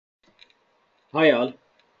Hi all,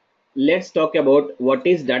 let's talk about what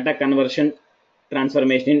is data conversion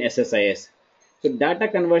transformation in SSIS. So data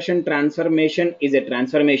conversion transformation is a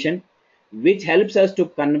transformation which helps us to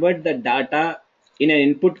convert the data in an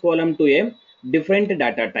input column to a different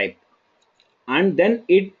data type, and then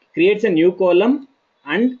it creates a new column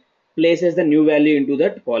and places the new value into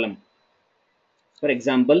that column. For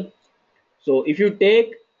example, so if you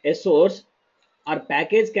take a source, our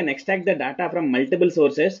package can extract the data from multiple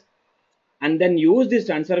sources and then use this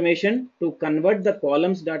transformation to convert the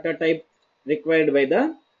columns data type required by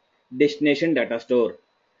the destination data store.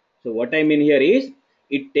 So what I mean here is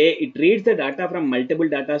it reads the data from multiple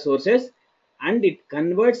data sources and it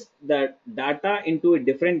converts the data into a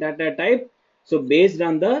different data type, so based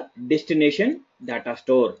on the destination data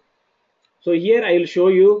store. So here I will show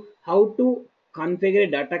you how to configure a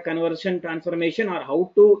data conversion transformation or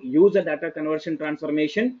how to use a data conversion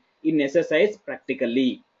transformation in SSIS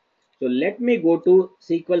practically. So let me go to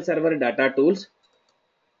SQL Server data tools.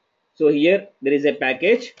 So here there is a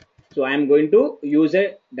package. So I am going to use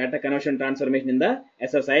a data conversion transformation in the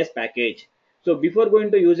SSIS package. So before going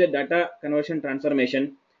to use a data conversion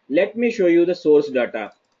transformation, let me show you the source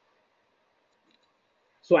data.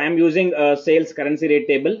 So I am using a sales currency rate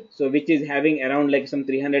table, so which is having around like some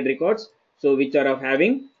 300 records, so which are of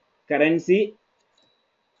having currency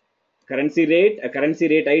rate, a currency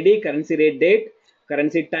rate id, currency rate date,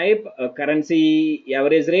 currency type, currency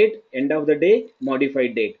average rate, end of the day,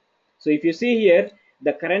 modified date. So if you see here,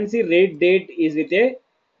 the currency rate date is with a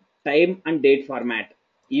time and date format,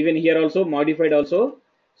 even here also modified also,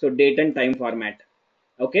 so date and time format.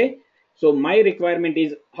 Okay, so my requirement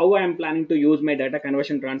is how I am planning to use my data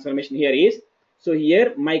conversion transformation here is, so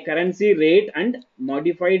here my currency rate and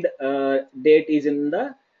modified date is in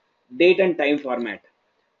the date and time format.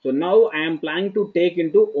 So now I am planning to take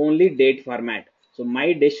into only date format. So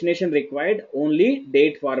my destination required only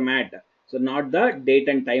date format, so not the date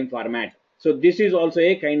and time format. So this is also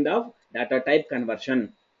a kind of data type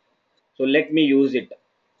conversion. So let me use it.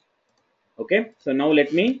 Okay, so now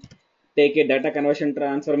let me take a data conversion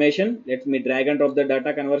transformation. Let me drag and drop the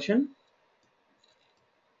data conversion.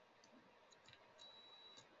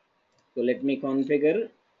 So let me configure.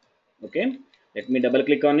 Okay, let me double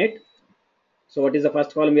click on it. So what is the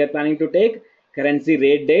first column we are planning to take? Currency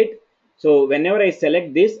rate date. So whenever I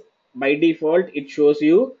select this, by default it shows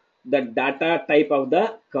you the data type of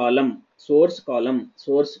the column, source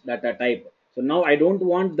data type. So now I don't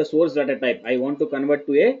want the source data type, I want to convert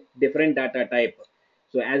to a different data type.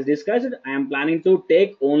 So as discussed, I am planning to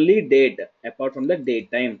take only date apart from the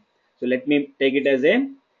date time. So let me take it as a,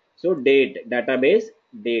 so date, database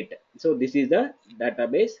date. So this is the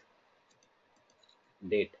database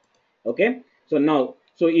date. Okay, so now,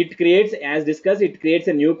 so it creates, as discussed, it creates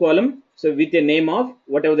a new column, so with a name of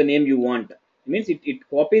whatever the name you want. It means it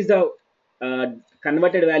copies the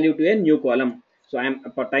converted value to a new column. So I am,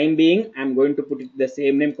 for time being, I am going to put it the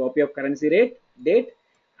same name, copy of currency rate date,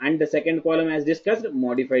 and the second column as discussed,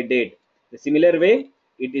 modified date. The similar way,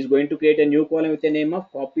 it is going to create a new column with a name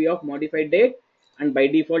of copy of modified date, and by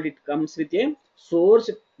default it comes with a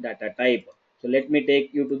source data type. So let me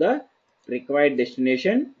take you to the required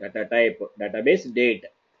destination data type, database date.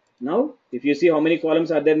 Now if you see how many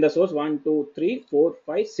columns are there in the source, 1 2 3 4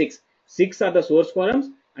 5 6, 6 are the source columns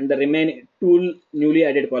and the remaining 2 newly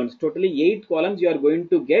added columns, totally 8 columns you are going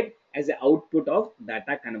to get as an output of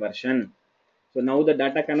data conversion. So now the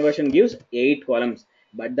data conversion gives 8 columns,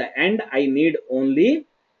 but the end I need only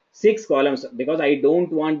 6 columns because I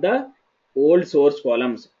don't want the old source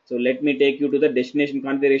columns. So let me take you to the destination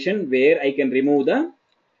configuration where I can remove the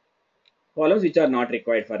columns which are not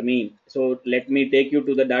required for me. So let me take you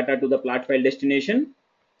to the data to the plot file destination.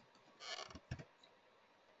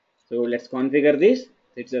 So let's configure this.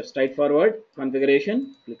 It's a straightforward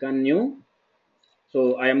configuration. Click on new.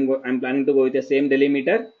 So I'm planning to go with the same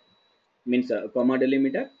delimiter, means a comma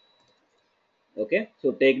delimiter. Okay,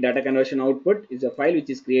 so take data conversion output is a file which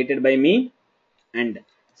is created by me, and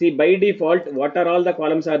see by default what are all the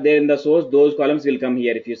columns are there in the source, those columns will come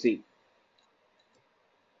here. If you see,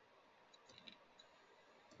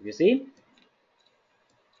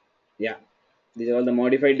 yeah, these are all the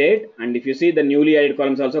modified date, and if you see the newly added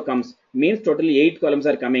columns also comes, means totally 8 columns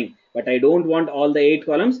are coming, but I don't want all the 8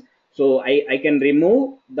 columns, so I can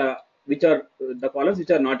remove the which are the columns which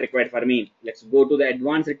are not required for me. Let's go to the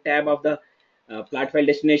advanced tab of the plot file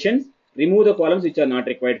destinations, remove the columns which are not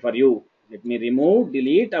required for you. Let me remove,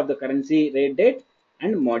 delete of the currency rate date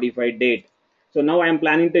and modified date. So now I am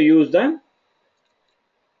planning to use the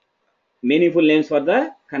meaningful names for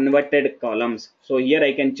the converted columns. So here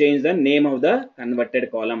I can change the name of the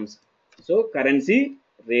converted columns. So currency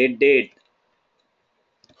rate date.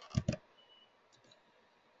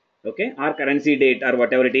 okay, or currency date or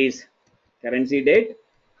whatever it is, currency date,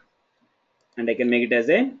 and I can make it as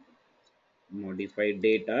a modified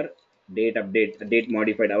date or date update, date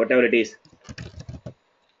modified, or whatever it is.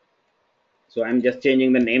 So I'm just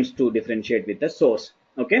changing the names to differentiate with the source.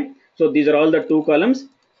 Okay, so these are all the 2 columns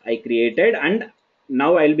I created, and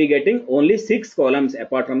now I'll be getting only 6 columns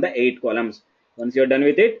apart from the 8 columns. Once you're done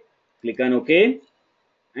with it, click on OK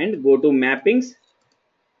and go to mappings.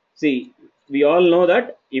 See, we all know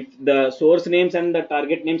that if the source names and the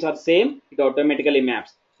target names are same, it automatically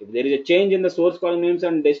maps. If there is a change in the source column names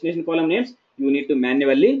and destination column names, you need to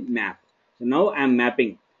manually map. So now I am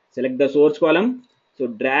mapping. Select the source column. So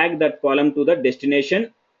drag that column to the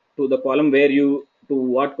destination, to the column where you, to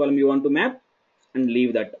what column you want to map, and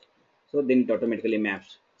leave that. So then it automatically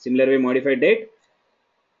maps. Similar way, modified date.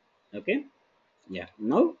 Okay. Yeah,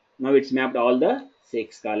 now it's mapped all the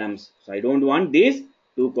 6 columns. So I don't want these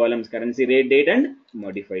 2 columns, currency rate date and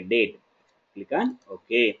modified date. Click on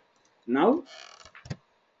OK. Now,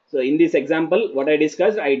 so in this example, what I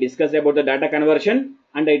discussed about the data conversion,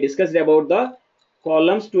 and I discussed about the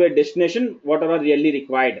columns to a destination, what are really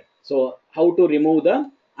required. So how to remove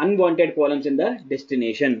the unwanted columns in the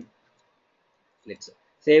destination. Let's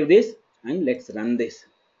save this and let's run this.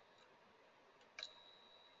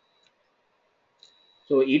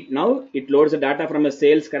 So now it loads the data from a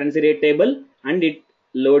sales currency rate table, and it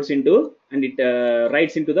loads into, and it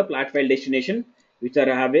writes into the plat file destination, which are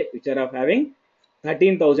of having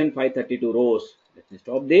 13,532 rows. Let me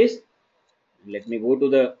stop this. Let me go to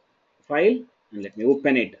the file and let me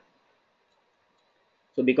open it.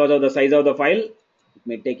 So because of the size of the file, it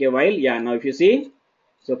may take a while. Yeah, now if you see,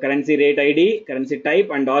 so currency rate ID, currency type,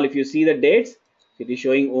 and all, if you see the dates, it is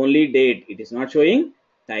showing only date. It is not showing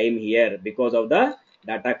time here because of the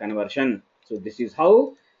data conversion. So this is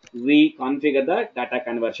how we configure the data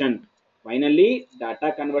conversion. Finally,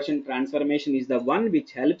 data conversion transformation is the one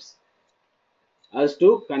which helps us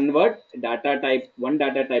to convert data type, one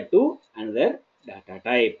data type to another data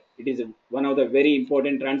type. It is one of the very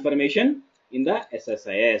important transformation in the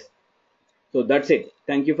SSIS. So that's it.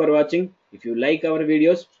 Thank you for watching. If you like our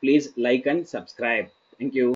videos, please like and subscribe. Thank you.